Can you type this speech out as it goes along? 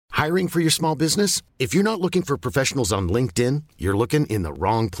Hiring for your small business? If you're not looking for professionals on LinkedIn, you're looking in the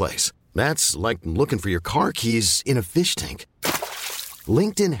wrong place. That's like looking for your car keys in a fish tank.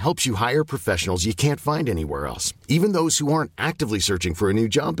 LinkedIn helps you hire professionals you can't find anywhere else, even those who aren't actively searching for a new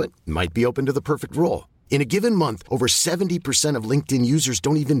job but might be open to the perfect role. In a given month, over 70% of LinkedIn users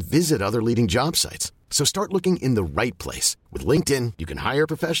don't even visit other leading job sites. So start looking in the right place. With LinkedIn, you can hire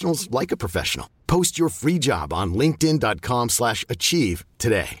professionals like a professional. Post your free job on linkedin.com/achieve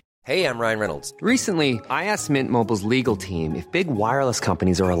today. Hey, I'm Ryan Reynolds. Recently, I asked Mint Mobile's legal team if big wireless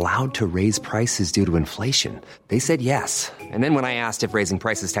companies are allowed to raise prices due to inflation. They said yes. And then when I asked if raising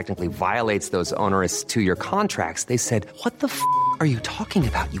prices technically violates those onerous two-year contracts, they said, "What the f*** are you talking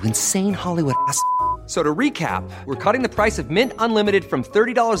about, you insane Hollywood ass?" So to recap, we're cutting the price of Mint Unlimited from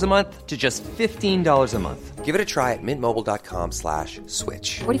 $30 a month to just $15 a month. Give it a try at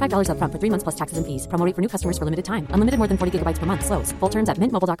mintmobile.com/switch. $45 up front for 3 months plus taxes and fees. Promo rate for new customers for limited time. Unlimited more than 40 gigabytes per month. Slows full terms at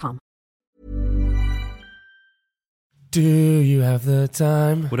mintmobile.com. Do you have the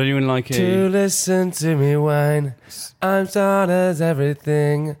time? Would anyone like to listen to me whine? I'm starting as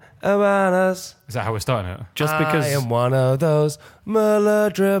everything about us. Is that how we're starting it? Just because I am one of those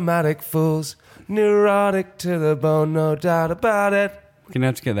melodramatic fools, neurotic to the bone, no doubt about it. We're going to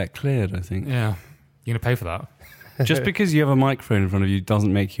have to get that cleared, I think. Yeah. You're going to pay for that? Just because you have a microphone in front of you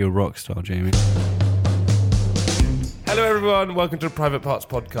doesn't make you a rock star, Jamie. Hello everyone, welcome to the Private Parts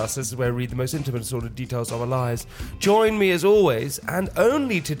Podcast. This is where we read the most intimate and sordid details of our lives. Join me as always, and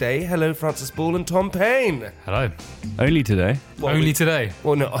only today, hello Francis Ball and Tom Payne. Hello. Only today? Only today?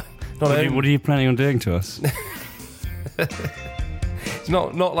 Well, no, not only. What are you planning on doing to us? It's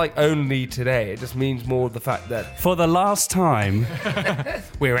not like only today. It just means more the fact that... For the last time...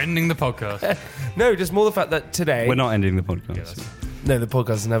 We're ending the podcast. No, just more the fact that today... We're not ending the podcast. Yeah, no, the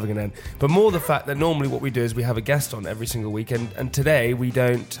podcast is never going to end. But more the fact that normally what we do is we have a guest on every single week, and today we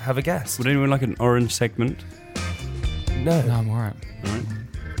don't have a guest. Would anyone like an orange segment? No. No, I'm alright.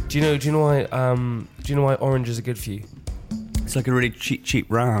 Do you know why oranges are good for you? It's like a really cheap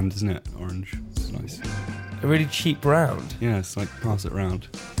round, isn't it? Orange. It's nice. A really cheap round? Yeah, it's like pass it round.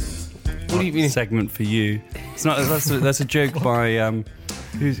 What do you mean? Segment for you. It's not. That's a joke by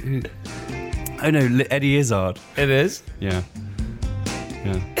who? Oh no, Eddie Izzard. It is? Yeah.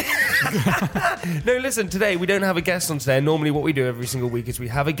 No, listen, today we don't have a guest on today. Normally what we do every single week is we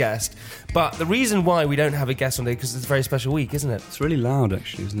have a guest. But the reason why we don't have a guest on today is because it's a very special week, isn't it? It's really loud,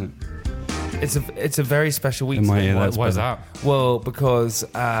 actually, isn't it? It's a very special week. Why is that? Well, because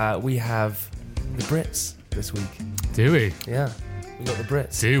we have the Brits this week. Do we? Yeah, we got the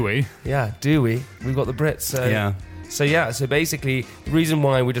Brits. Do we? Yeah, do we? We've got the Brits. So, yeah. So basically, the reason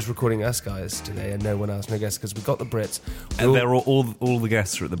why we're just recording us guys today and no one else, no guests, because we've got the Brits. And they're all the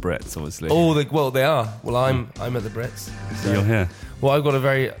guests are at the Brits, obviously. They are. Well, I'm at the Brits. So you're here. Well, I've got a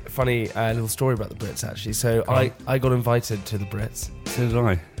very funny little story about the Brits, actually. So I got invited to the Brits. So did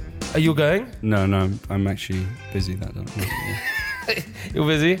I. Are you going? No, I'm actually busy that day. You're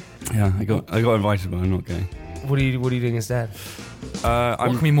busy? Yeah, I got invited, but I'm not going. What are you doing instead? What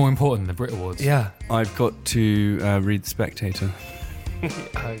can be more important than the Brit Awards? Yeah. I've got to read The Spectator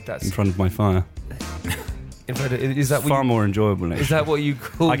That's in front of my fire. in front of, is that far more enjoyable, actually. Is that what you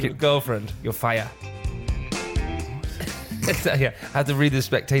call your girlfriend? Your fire? Yeah, I have to read The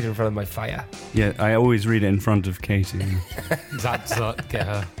Spectator in front of my fire. Yeah, I always read it in front of Katie. Does that get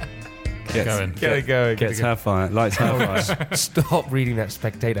her going? Get it going. Gets her fire. Lights her fire. Stop reading that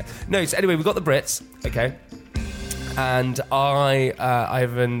Spectator. No, so anyway, we've got the Brits, okay? And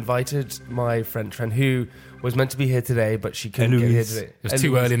I've invited my friend Trent, who was meant to be here today, but she couldn't get here today. It was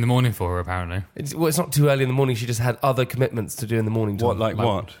too early in the morning for her, apparently. It's not too early in the morning. She just had other commitments to do in the morning. What? Like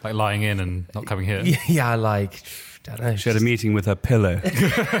lying in and not coming here? Yeah, like... I don't know. She had a meeting with her pillow.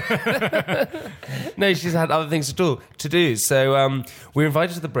 No, she's had other things to do. So we're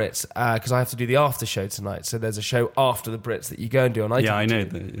invited to the Brits because I have to do the after show tonight. So there's a show after the Brits that you go and do on iTunes. Yeah, I know.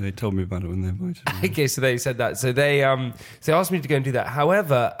 They told me about it when they invited me. Okay, so they said that. So they asked me to go and do that.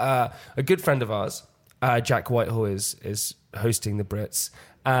 However, a good friend of ours, Jack Whitehall, is hosting the Brits.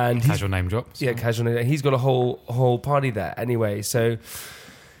 And casual name drops. Yeah, casual name. He's got a whole party there anyway. So...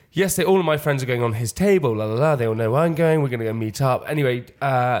 Yes, all of my friends are going on his table, la la la. They all know where I'm going. We're going to go meet up. Anyway,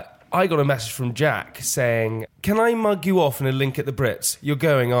 I got a message from Jack saying, "Can I mug you off in a link at the Brits? You're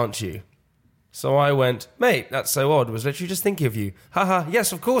going, aren't you?" So I went, "Mate, that's so odd. I was literally just thinking of you." Haha,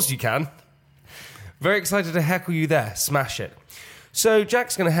 yes, of course you can. Very excited to heckle you there. Smash it. So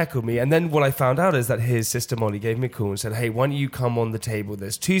Jack's going to heckle me, and then what I found out is that his sister Molly gave me a call and said, "Hey, why don't you come on the table?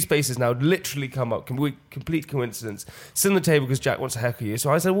 There's 2 spaces now, literally come up. Complete coincidence. Sit on the table because Jack wants to heckle you." So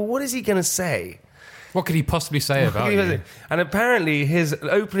I said, "Well, what is he going to say?" What could he possibly say about you? And apparently his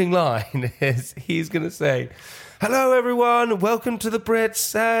opening line is he's going to say, "Hello everyone, welcome to the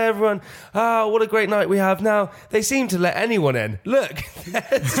Brits, everyone. Oh, what a great night we have now. They seem to let anyone in. Look,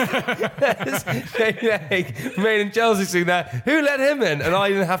 there's Made in Chelsea sitting there. Who let him in? And I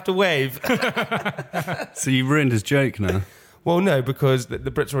didn't have to wave." So you ruined his joke now. Well, no, because the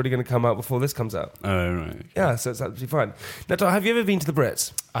Brits are already going to come out before this comes out. Oh, right. Okay. Yeah, so it's absolutely fine. Now, Tom, have you ever been to the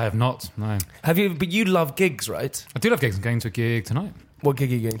Brits? I have not, no. Have you? But you love gigs, right? I do love gigs. I'm going to a gig tonight. What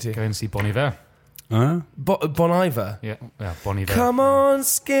gig are you going to? Going to see Bon Iver. Huh? Bon Iver? Yeah, Bon Iver. Come on,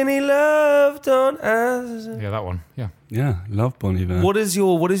 skinny love, don't ask. Yeah, that one. Yeah. Yeah, love Bon Iver. What is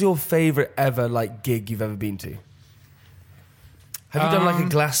your favourite ever gig you've ever been to? Have you done a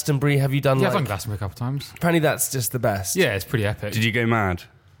Glastonbury? Have you done I've done Glastonbury a couple of times. Apparently that's just the best. Yeah, it's pretty epic. Did you go mad?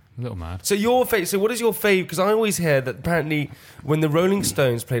 A little mad. So what is your favourite? Because I always hear that apparently when the Rolling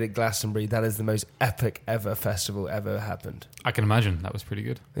Stones played at Glastonbury, that is the most epic ever festival ever happened. I can imagine. That was pretty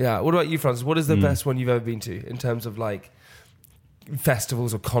good. Yeah. What about you, Francis? What is the best one you've ever been to in terms of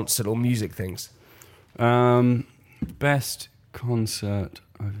festivals or concert or music things? Best concert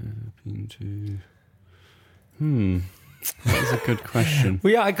I've ever been to. That is a good question.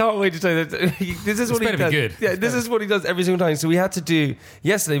 Well, yeah, I can't wait to tell you that. This is what he does. Good. Yeah, this is what he does every single time. So we had to do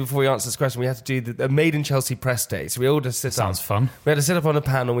yesterday before we answered this question. We had to do the Made in Chelsea press day. So we all just sit. Sounds fun. We had to sit up on a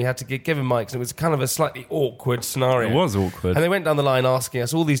panel. We had to give him mics, and it was kind of a slightly awkward scenario. It was awkward. And they went down the line asking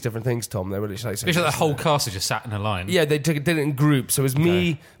us all these different things. Tom, they were really It's like the whole cast had just sat in a line. Yeah, they did it in groups. So it was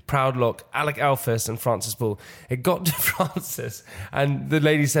me, Proudlock, Alec Alphys, and Francis Ball. It got to Francis, and the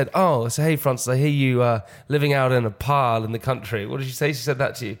lady said, "Oh, so hey, Francis, I hear you living out in a pile in the country." What did she say? She said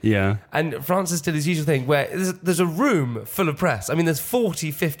that to you. Yeah. And Francis did his usual thing where there's a room full of press. I mean, there's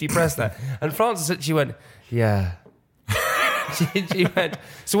 40, 50 press there. And Francis actually went, "Yeah." she went,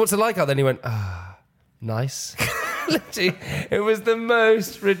 "So what's it like out there?" And he went, "Nice." Literally, it was the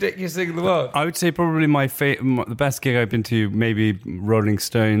most ridiculous thing in the world. I would say probably the best gig I've been to, maybe Rolling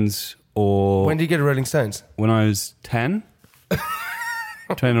Stones or... When did you go to Rolling Stones? When I was 10.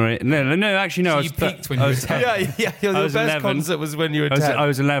 10 or 8. No, actually, no. So you peaked when you were 10. Yeah. Your was best 11. concert was when you were 10. I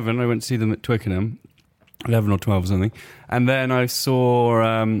was 11. I went to see them at Twickenham. 11 or 12 or something. And then I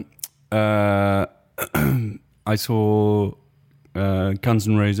saw... I saw Guns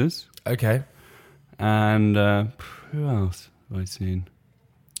N' Roses. Okay. And who else have I seen?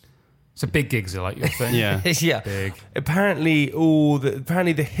 So big gigs are like your thing. Yeah. Yeah. Big. Apparently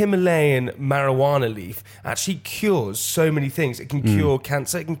the Himalayan marijuana leaf actually cures so many things. It can cure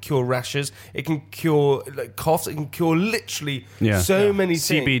cancer, it can cure rashes, it can cure coughs, it can cure literally so many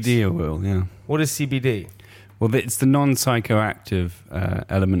things. CBD oil, yeah. What is CBD? Well, it's the non-psychoactive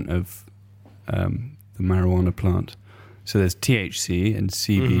element of the marijuana plant. So there's THC and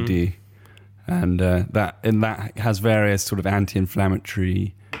CBD, and that has various sort of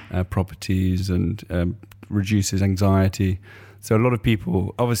anti-inflammatory properties and reduces anxiety. So a lot of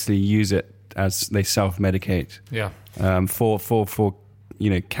people obviously use it as they self-medicate. Yeah. For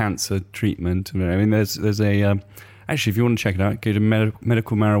cancer treatment. I mean, there's a actually, if you want to check it out, go to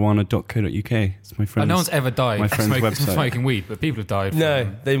medicalmarijuana.co.uk. It's my friend's. No one's ever died my friend's from website. smoking weed, but people have died. No,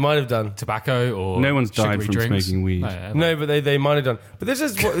 from they might have done. tobacco or No one's died sugary from drinks. smoking weed. No, but they might have done. But this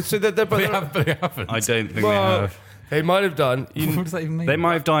is what. So they're But they haven't. I don't think they well, have. they might have done. What does that even mean? They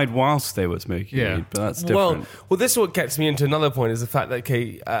might have died whilst they were smoking weed, but that's different. Well, this is what gets me into another point: is the fact that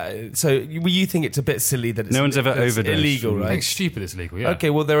so you think it's a bit silly that it's No one's ever that it's overdosed illegal, from I right? think stupid is legal, yeah. Okay,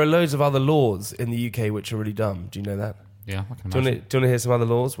 well there are loads of other laws in the UK which are really dumb. Do you know that? Yeah, I can Do you imagine. want to hear some other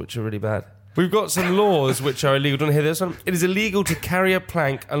laws which are really bad? We've got some laws which are illegal. Do you want to hear this one? It is illegal to carry a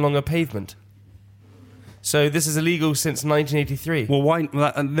plank along a pavement. So this is illegal since 1983. Well, why?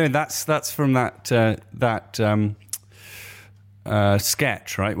 No, that's from that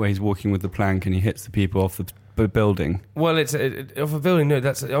sketch, right, where he's walking with the plank and he hits the people off the building. Well, it's off a building. No,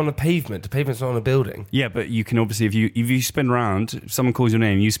 that's on a pavement. The pavement's not on a building. Yeah, but you can obviously, if you spin round, if someone calls your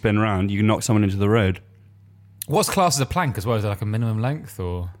name, you spin round, you can knock someone into the road. What's classed as a plank as well? Is it like a minimum length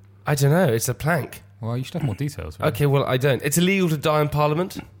or? I don't know. It's a plank. Well, you should have more details. Right? Okay, well, I don't. It's illegal to die in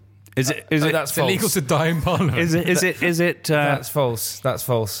Parliament. Is it? That's It's illegal false. to die in Parliament. Is it? That's false. That's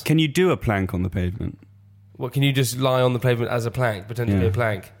false. Can you do a plank on the pavement? What, can you just lie on the pavement as a plank, pretend to be a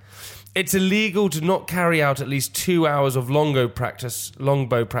plank? It's illegal to not carry out at least 2 hours of longbow practice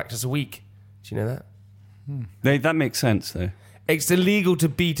a week. Do you know that? That makes sense, though. It's illegal to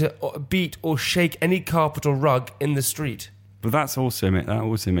beat or shake any carpet or rug in the street. But that also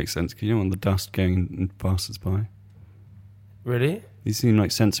makes sense because you don't want the dust going and passers by. Really? These seem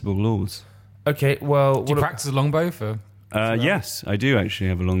like sensible laws. Okay, well... Do you practice a longbow for? Yes, I do actually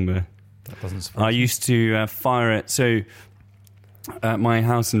have a longbow. That doesn't surprise I used to fire it. So at my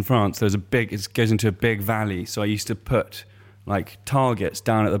house in France, it goes into a big valley. So I used to put like targets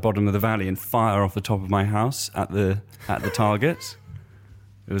down at the bottom of the valley and fire off the top of my house at the targets.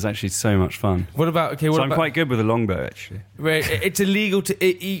 It was actually so much fun. What about I'm quite good with a longbow, actually. Right, it's illegal to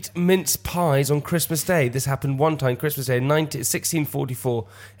eat mince pies on Christmas Day. This happened one time, Christmas Day, 1644.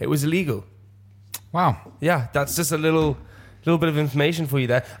 It was illegal. Wow. Yeah, that's just a little bit of information for you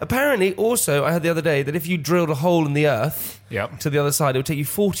there. Apparently, also, I heard the other day that if you drilled a hole in the earth Yep. to the other side, it would take you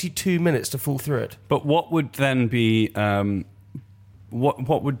 42 minutes to fall through it. But what would then be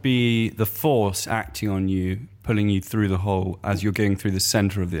what would be the force acting on you, pulling you through the hole as you're going through the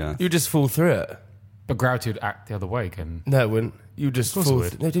centre of the earth? You just fall through it. But gravity would act the other way, Ken. No, it wouldn't. You just Of course fall.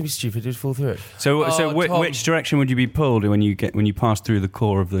 it would. No, don't be stupid. You just fall through it. So Tom. which direction would you be pulled when you pass through the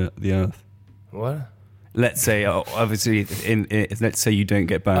core of the earth? What? Let's say, obviously, let's say you don't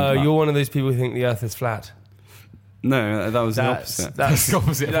get burned. Oh, up. you're one of those people who think the earth is flat. No, that was the opposite. That's the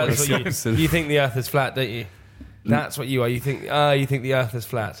opposite of what That's it what says. you think the earth is flat, don't you? That's what you are. You think the earth is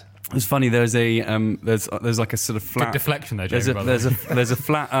flat. It's funny. There's like a sort of flat Good deflection there, Jamie. There's a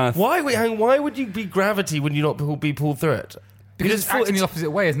flat earth. Why would you be gravity when you not be pulled through it? Because Because it's acting the opposite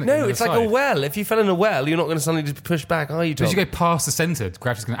way, isn't it? No, on it's the like a side? well. If you fell in a well, you're not going to suddenly just push back, are you, Tom? As you go past the centre,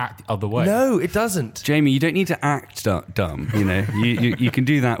 gravity's going to act the other way. No, it doesn't. Jamie, you don't need to act dumb. You know, you can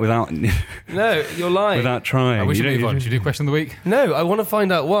do that without No, you're lying. without trying. We You should don't- move on. Should we do question of the week? No, I want to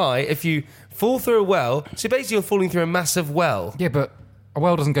find out why. If you fall through a well, so basically you're falling through a massive well. Yeah, but a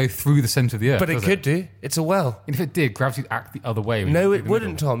well doesn't go through the centre of the Earth, But it does could do. It's a well. And if it did, gravity would act the other way. when No, you go it through the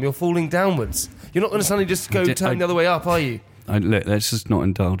wouldn't, middle. Tom. You're falling downwards. You're not going to suddenly just go did- turn the other way up, are you? Look, let's just not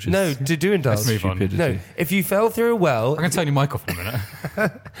indulge. in No, do indulge. Let's move on. stupidity. No, if you fell through a well... I'm going to turn your mic off in a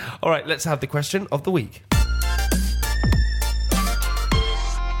minute. All right, let's have the question of the week.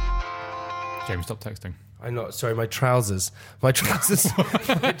 Jamie, stop texting. I'm not sorry. My trousers, my trousers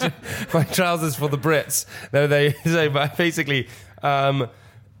for the Brits. No, they say basically.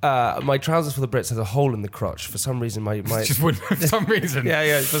 My trousers for the Brits has a hole in the crotch. For some reason, my Just wouldn't, for some reason.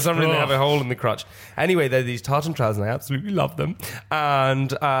 yeah. For some reason, they Oh. have a hole in the crotch. Anyway, they're these tartan trousers, and I absolutely love them.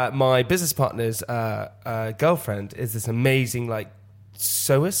 And my business partner's girlfriend is this amazing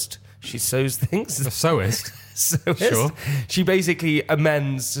sewist. She sews things. The sewist. Sewist. Sure. She basically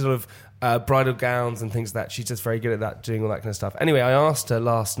amends sort of bridal gowns and things like that. She's just very good at that, doing all that kind of stuff. Anyway, I asked her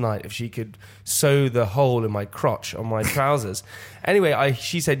last night if she could sew the hole in my crotch on my trousers. Anyway,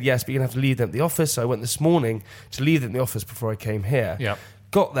 she said yes, but you're going to have to leave them at the office. So I went this morning to leave them at the office before I came here. Yep.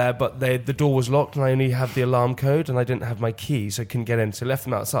 Got there, but the door was locked and I only had the alarm code and I didn't have my key, so I couldn't get in. So I left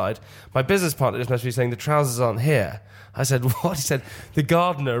them outside. My business partner just messaged me saying the trousers aren't here. I said, what? He said, the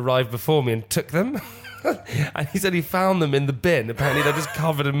gardener arrived before me and took them. And he said he found them in the bin. Apparently they're just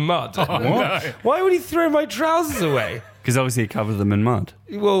covered in mud. Why would he throw my trousers away? Because obviously he covered them in mud.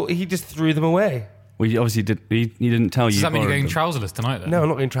 Well, he just threw them away. Well, he obviously did. He didn't tell you. Does that mean you're borrowed going them. trouserless tonight then? No, I'm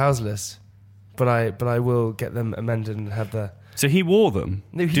not going trouserless. But I will get them amended and have the... So he wore them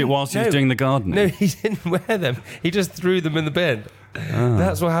No, he- whilst he was no. doing the gardening. No, he didn't wear them. He just threw them in the bin.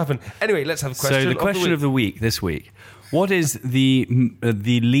 That's what happened. Anyway, let's have a question. So the question of the week this week: what is the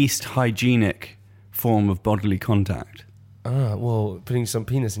least hygienic form of bodily contact? well, putting some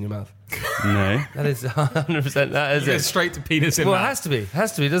penis in your mouth. No. That is 100%. That is Go it. straight to penis in Well, it that. has to be.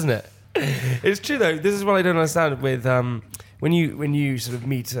 Has to be, doesn't it? It's true though. This is what I don't understand with when you sort of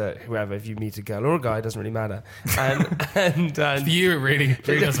meet whoever, if you meet a girl or a guy, it doesn't really matter. And For you, it really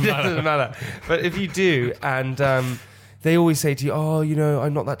doesn't matter. But if you do, and they always say to you, "Oh,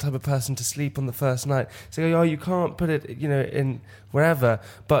 I'm not that type of person to sleep on the first night." So, "Oh, you can't put it, in wherever,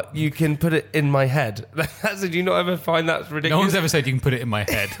 but you can put it in my head." Do you not ever find that ridiculous? No one's ever said you can put it in my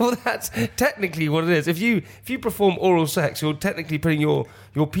head. Well, that's technically what it is. If you perform oral sex, you're technically putting your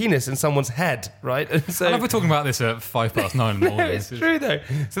penis in someone's head, right? And so, I love we're talking about this at 9:05 in the no, morning. it's true though.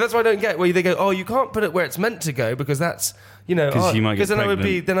 So that's why I don't get where they go, "Oh, you can't put it where it's meant to go because that's you might get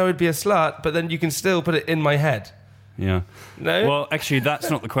pregnant. then I would be a slut, but then you can still put it in my head." Yeah. No? Well, actually, that's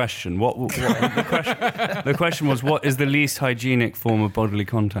not the question. What the question was: what is the least hygienic form of bodily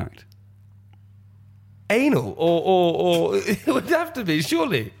contact? Anal or it would have to be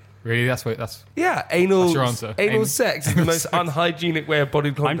surely. Really, that's Yeah, anal. That's your answer. Anal sex is the most unhygienic way of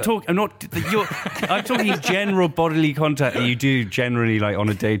body contact. I'm talking general bodily contact that you do generally, like on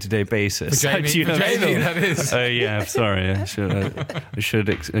a day-to-day basis. for Jamie. Do you know- That is. Oh yeah, sorry. I should.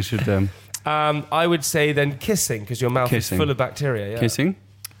 I would say then kissing because your mouth Kissing. is full of bacteria. Yeah. Kissing,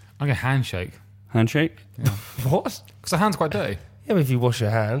 I'm going to handshake. handshake. What? Because the hand's quite dirty. Yeah, but if you wash your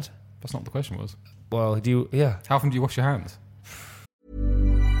hand, That's not what the question was. well, do you? Yeah. How often do you wash your hands?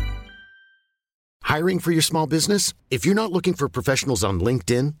 Hiring for your small business? If you're not looking for professionals on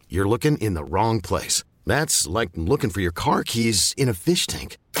LinkedIn, you're looking in the wrong place. That's like looking for your car keys in a fish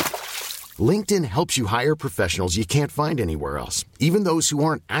tank. LinkedIn helps you hire professionals you can't find anywhere else, even those who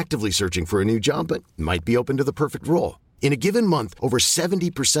aren't actively searching for a new job but might be open to the perfect role. In a given month, over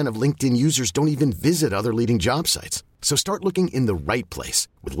 70% of LinkedIn users don't even visit other leading job sites. So start looking in the right place.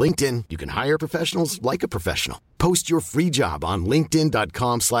 With LinkedIn, you can hire professionals like a professional. Post your free job on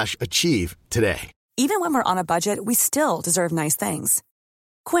linkedin.com/achieve today. Even when we're on a budget, we still deserve nice things.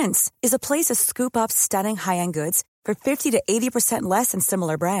 Quince is a place to scoop up stunning high-end goods for 50 to 80% less than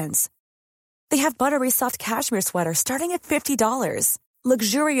similar brands. They have buttery soft cashmere sweaters starting at $50,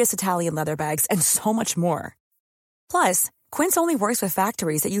 luxurious Italian leather bags, and so much more. Plus, Quince only works with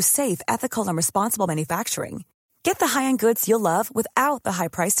factories that use safe, ethical, and responsible manufacturing. Get the high-end goods you'll love without the high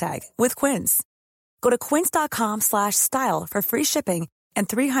price tag with Quince. Go to quince.com/style for free shipping and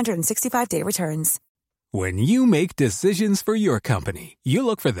 365-day returns. When you make decisions for your company, you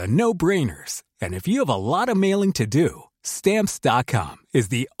look for the no-brainers. And if you have a lot of mailing to do, Stamps.com is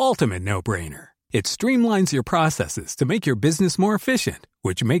the ultimate no-brainer. It streamlines your processes to make your business more efficient,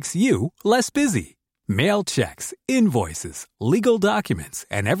 which makes you less busy. Mail checks, invoices, legal documents,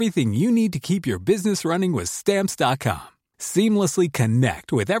 and everything you need to keep your business running with Stamps.com. Seamlessly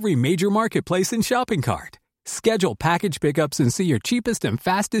connect with every major marketplace and shopping cart. Schedule package pickups and see your cheapest and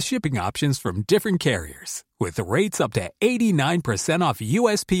fastest shipping options from different carriers. With rates up to 89% off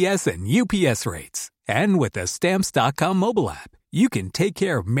USPS and UPS rates. And with the Stamps.com mobile app, you can take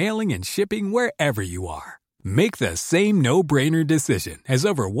care of mailing and shipping wherever you are. Make the same no-brainer decision as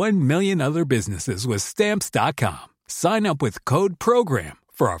over 1 million other businesses with Stamps.com. Sign up with code PROGRAM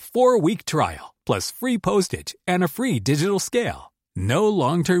for a 4-week trial, plus free postage and a free digital scale. No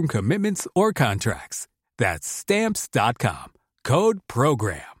long-term commitments or contracts. That's Stamps.com. Code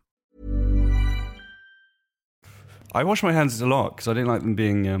PROGRAM. I wash my hands a lot because I don't like them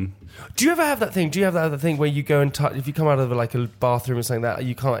being... Do you ever have that thing? Do you have that other thing where you go and touch... If you come out of like a bathroom or something like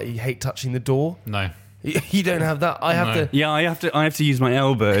that, you hate touching the door? No. You don't have that? I have to... Yeah, I have to use my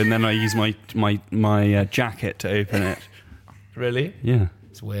elbow and then I use my jacket to open it. Really? Yeah.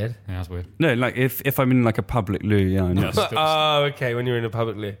 It's weird. Yeah, that's weird. No, like if I'm in like a public loo, yeah. I know. Oh, okay, when you're in a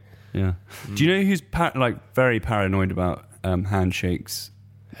public loo. Yeah. Do you know who's very paranoid about handshakes,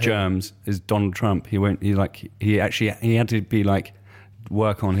 germs? Is Donald Trump. He had to be like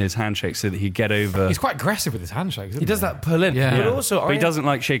work on his handshake so that he'd get over. He's quite aggressive with his handshakes. He does that pull in. Yeah. But also, he doesn't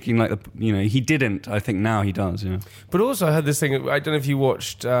like shaking like he didn't. I think now he does. Yeah. But also, I heard this thing. I don't know if you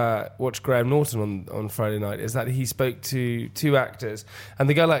watched Graham Norton on Friday night. Is that he spoke to 2 actors, and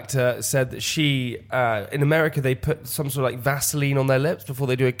the girl actor said that she in America they put some sort of like Vaseline on their lips before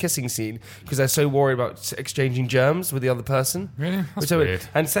they do a kissing scene because they're so worried about exchanging germs with the other person. Really? That's weird.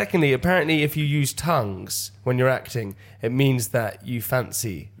 And secondly, apparently, if you use tongues when you're acting, it means that you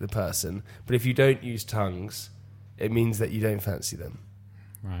fancy the person. But if you don't use tongues, it means that you don't fancy them.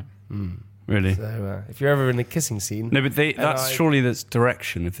 Right. Really? So if you're ever in a kissing scene... No, but surely that's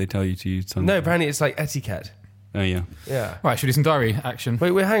direction if they tell you to use tongues. No, apparently it's like etiquette. Oh, yeah. Yeah. Right, should we do some diary action?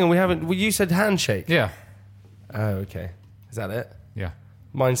 Wait, hang on. We haven't... Well, you said handshake. Yeah. Oh, okay. Is that it? Yeah.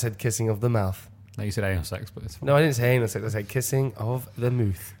 Mine said kissing of the mouth. No, you said anal sex, but it's fine. No, I didn't say anal sex. I said kissing of the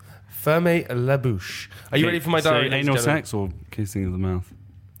mouth. Ferme la bouche. Are you ready for my diary? So anal sex or kissing of the mouth?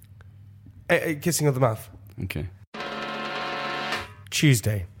 Kissing of the mouth. Okay.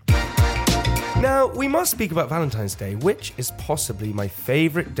 Tuesday. Now, we must speak about Valentine's Day, which is possibly my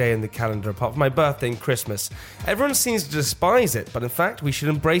favourite day in the calendar apart from my birthday and Christmas. Everyone seems to despise it, but in fact, we should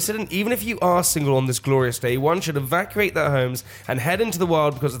embrace it, and even if you are single on this glorious day, one should evacuate their homes and head into the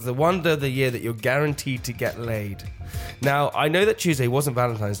wild because it's the one day of the year that you're guaranteed to get laid. Now, I know that Tuesday wasn't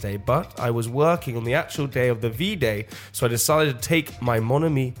Valentine's Day, but I was working on the actual day of the V-Day, so I decided to take my mon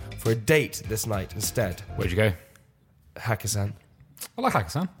ami for a date this night instead. Where'd you go? Hakkasan. I like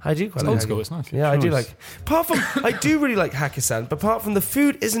Hakkasan. I do quite It's like old school, Hakkasan. it's nice. Yeah, I do Nice. like. Apart from, I do really like Hakkasan, but apart from the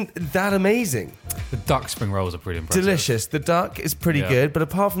food isn't that amazing. The duck spring rolls are pretty impressive. Delicious. The duck is pretty Yeah. good, but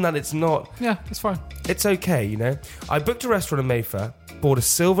apart from that, it's not. Yeah, it's fine. It's okay, you know. I booked a restaurant in Mayfair, bought a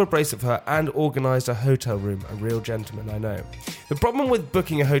silver bracelet for her, and organised a hotel room. A real gentleman, I know. The problem with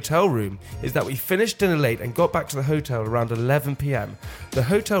booking a hotel room is that we finished dinner late and got back to the hotel around 11 p.m. The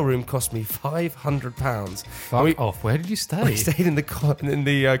hotel room cost me £500. Fuck off. Where did you stay? We stayed in the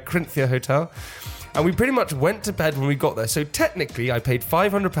Corinthia Hotel. And we pretty much went to bed when we got there. So technically, I paid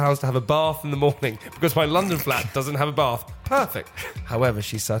 £500 to have a bath in the morning because my London flat doesn't have a bath. Perfect. However,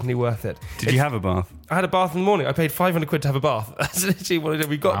 she's certainly worth it. Did you have a bath? I had a bath in the morning. I paid £500 to have a bath. That's literally what I did.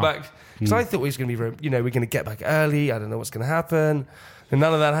 We got back because I thought we was going to be, we're going to get back early. I don't know what's going to happen. And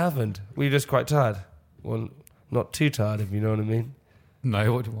none of that happened. We were just quite tired. Well, not too tired, if you know what I mean.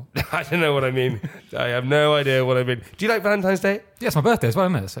 No, what do you want? I don't know what I mean. I have no idea what I mean. Do you like Valentine's Day? Yeah, it's my birthday as well,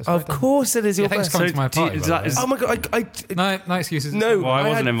 isn't it? So it's Of course it is your thanks for birthday. coming to my party. by the way. Oh my God. No excuses. No. Well, I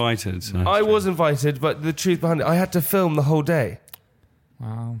wasn't had- invited. So. I was invited, but the truth behind it, I had to film the whole day.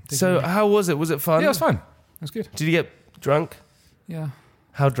 Wow. So how was it? Was it fun? Yeah, it was fun. It was good. Did you get drunk? Yeah.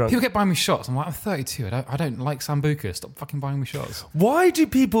 How drunk? People get buying me shots. I'm like, I'm 32. I don't like Sambuca. Stop fucking buying me shots. Why do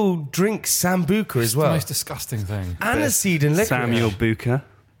people drink Sambuca as It's the well? most disgusting thing. Aniseed and licorice. Samuel Buka.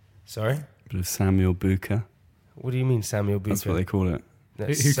 Sorry? Bit of Samuel Buka. What do you mean Samuel Buca? That's what they call it. No,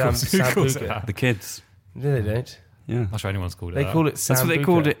 Who Sam, calls it Sambuca. that? The kids. No, they don't. Yeah. Not sure anyone's called it They that. call it Sambuca. That's what they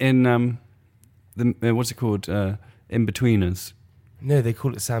called it in what's it called? In-Betweeners. No, they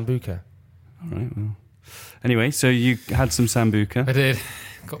call it Sambuca. All right, well. Anyway, so you had some Sambuca. I did.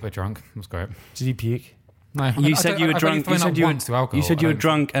 Got a bit drunk. It was great. Did you puke? No, You said you were drunk. You said you were, to alcohol. you said you were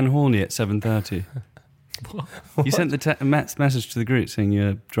drunk and horny at 7:30. You sent the message to the group saying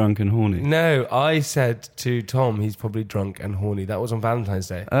you're drunk and horny. No, I said to Tom he's probably drunk and horny. That was on Valentine's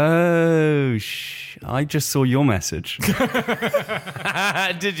Day. Oh, I just saw your message.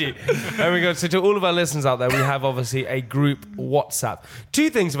 Did you? There we go. So to all of our listeners out there, we have obviously a group WhatsApp. Two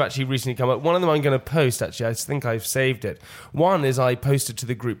things have actually recently come up. One of them I'm going to post, actually. I think I've saved it. One is I posted to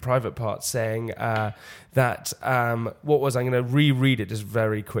the group private part saying that, what was, I'm going to reread it just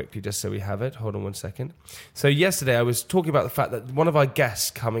very quickly, just so we have it. Hold on 1 second. So yesterday I was talking about the fact that one of our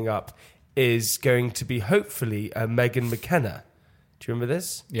guests coming up is going to be hopefully Megan McKenna. Do you remember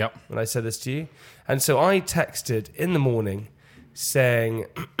this? Yep. When I said this to you? And so I texted in the morning saying,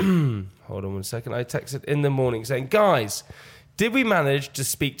 hold on 1 second. I texted in the morning saying, guys, did we manage to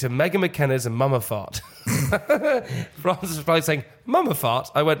speak to Megan McKenna's and Mama Fart? Francis replied saying, Mama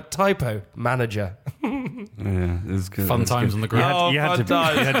Fart? I went, typo, manager. Yeah, it was good. Fun times on the group. Oh, You had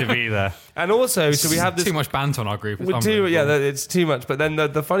to be there. And also, so we have this... Too much banter on our group. It's It's unbelievable. it's too much. But then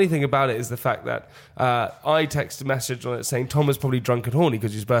the funny thing about it is the fact that I texted a message on it saying Tom was probably drunk and horny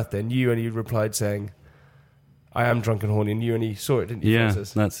because it's his birthday, and you only replied saying, I am drunk and horny, and you only saw it, didn't you, Yeah,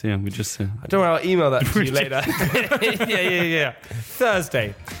 Francis? we just... Don't worry, I'll email that to you later. Yeah.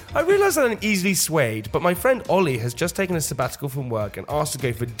 Thursday. I realise that I'm easily swayed, but my friend Ollie has just taken a sabbatical from work and asked to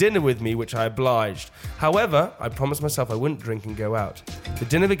go for dinner with me, which I obliged. However, I promised myself I wouldn't drink and go out. The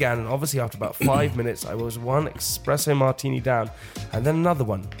dinner began, and obviously after about 5 minutes, I was one espresso martini down, and then another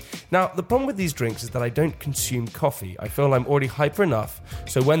one. Now, the problem with these drinks is that I don't consume coffee. I feel I'm already hyper enough,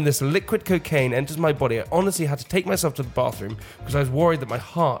 so when this liquid cocaine enters my body, I honestly had to take myself to the bathroom because I was worried that my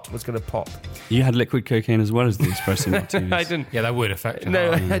heart was going to pop. You had liquid cocaine as well as the espresso martinis. I didn't. Yeah, that would affect you.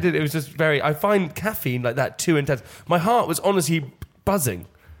 No, I didn't. It was just very... I find caffeine like that too intense. My heart was honestly buzzing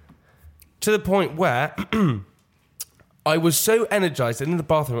to the point where I was so energized that in the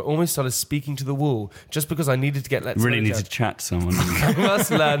bathroom I almost started speaking to the wall just because I needed to get let Really need to chat to someone. I must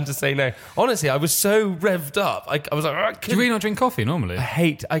learn to say no. Honestly, I was so revved up. I was like... Do you really not drink coffee normally?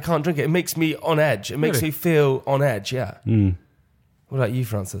 I can't drink it. It makes me on edge. It makes Really? me feel on edge, yeah. What about you,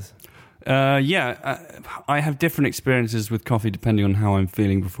 Francis? I have different experiences with coffee depending on how I'm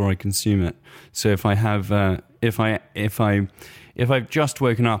feeling before I consume it. So if I have, if I've just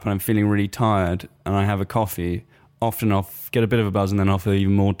woken up and I'm feeling really tired and I have a coffee, often I'll get a bit of a buzz and then I'll feel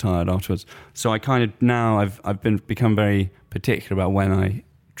even more tired afterwards. So I kind of now I've become very particular about when I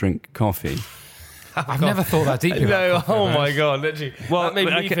drink coffee. I've never thought that deeply. No, about coffee, oh man. my God, literally. Well, That made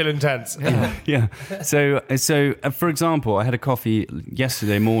but me feel intense. Yeah. So for example, I had a coffee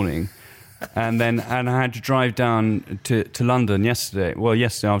yesterday morning, and I had to drive down to London yesterday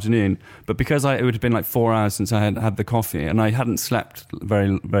afternoon. But because it would have been like 4 hours since I had the coffee, and I hadn't slept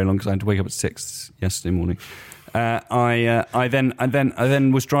very very long because I had to wake up at 6 yesterday morning. I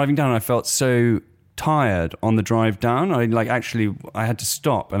then was driving down, and I felt so tired on the drive down. I had to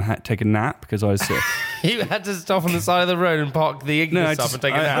stop and take a nap because I was You had to stop on the side of the road and park the Ignis up and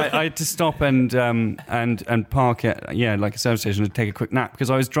take a nap. I had to stop and park at like a service station to take a quick nap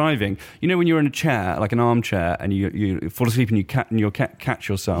because I was driving. You know when you're in a chair, like an armchair, and you fall asleep and you catch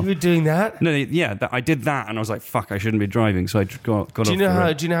yourself. You were doing that? No, I did that, and I was like, "Fuck, I shouldn't be driving." So I got off. Do you know the how?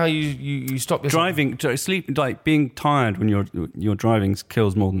 road. Do you know how you stop yourself? Driving, sleep, like being tired when you're driving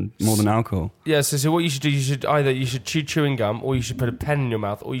kills more than alcohol. Yeah. So what you should do? You should chew chewing gum, or you should put a pen in your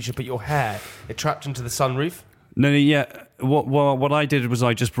mouth, or you should put your hair trapped into the sunroof. No, yeah. What I did was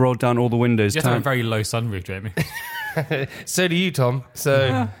I just rolled down all the windows. You have to have a very low sunroof, Jamie. So do you, Tom.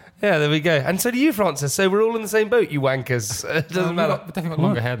 So yeah, there we go. And so do you, Francis. So we're all in the same boat, you wankers. It doesn't matter. We've definitely got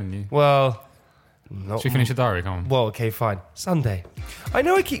longer hair than you. Well, not. Should we finish the diary? Come on. Well, okay, fine. Sunday. I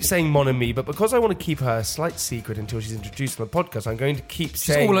know I keep saying Mon Ami, but because I want to keep her a slight secret until she's introduced on the podcast, I'm going to keep She's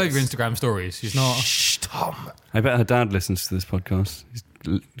saying all over Instagram stories. She's not. Shh, Tom. I bet her dad listens to this podcast. He's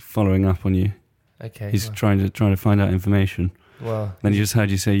following up on you. Okay. He's trying to find out information. Well, Then he just heard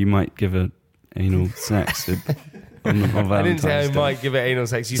you say you might give her anal sex. on I didn't say I Valentine's Day. might give it anal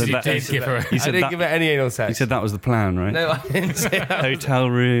sex. You So said that- you did give her- I You said didn't that- give it any anal sex. You said that was the plan, right? No, I didn't say that. Hotel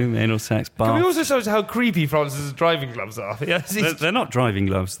room, anal sex, Can we bath. also show how creepy Francis's driving gloves are? Yes, They're not driving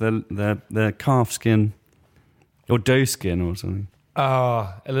gloves. They're calf skin or doe skin or something.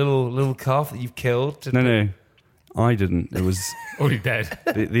 a little calf that you've killed. No, I didn't. It was Already dead.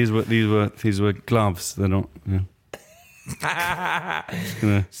 these were gloves. They're not. Yeah. Just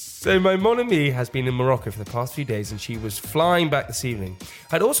gonna- So my Mon Ami has been in Morocco for the past few days and she was flying back this evening.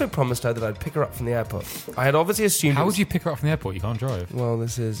 I'd also promised her that I'd pick her up from the airport. I had obviously assumed... How would you pick her up from the airport? You can't drive. Well,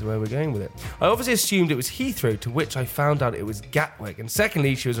 this is where we're going with it. I obviously assumed it was Heathrow, to which I found out it was Gatwick. And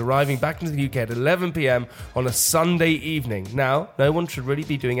secondly, she was arriving back into the UK at 11 p.m. on a Sunday evening. Now, no one should really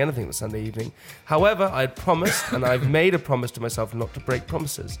be doing anything on a Sunday evening. However, I had promised, and I've made a promise to myself not to break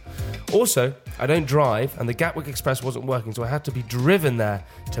promises. Also, I don't drive, and the Gatwick Express wasn't working, so I had to be driven there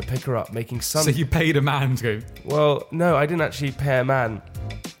to pick her up, making some... So you paid a man to go. Well, no, I didn't actually pay a man.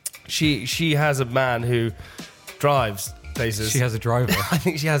 She has a man who drives places. She has a driver. I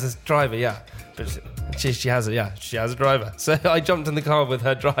think she has a driver, yeah. But she has a driver. So I jumped in the car with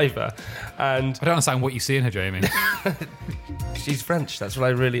her driver, and I don't understand what you see in her, Jamie. she's French. That's what I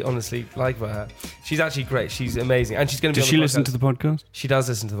really honestly like about her. She's actually great. She's amazing, and she's going to be. Does on she the listen podcast. to the podcast? She does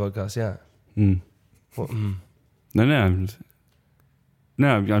listen to the podcast. Yeah. Mm. What,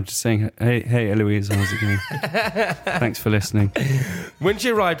 No, I'm just saying. Hey, Eloise, how's it going? Thanks for listening. When she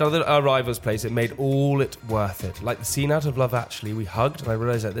arrived at our rival's place, it made all it worth it. Like the scene out of Love Actually, we hugged, and I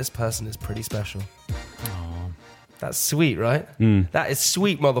realised that this person is pretty special. Aww. That's sweet, right? Mm. That is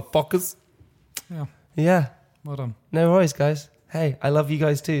sweet, motherfuckers. Yeah. Yeah. Well done. No worries, guys. Hey, I love you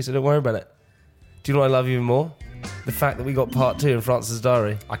guys too, so don't worry about it. Do you know what I love even more? The fact that we got part 2 in Francis'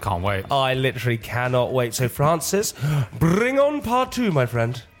 diary. I can't wait. I literally cannot wait. So, Francis, bring on part 2, my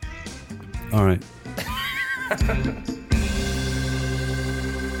friend. All right.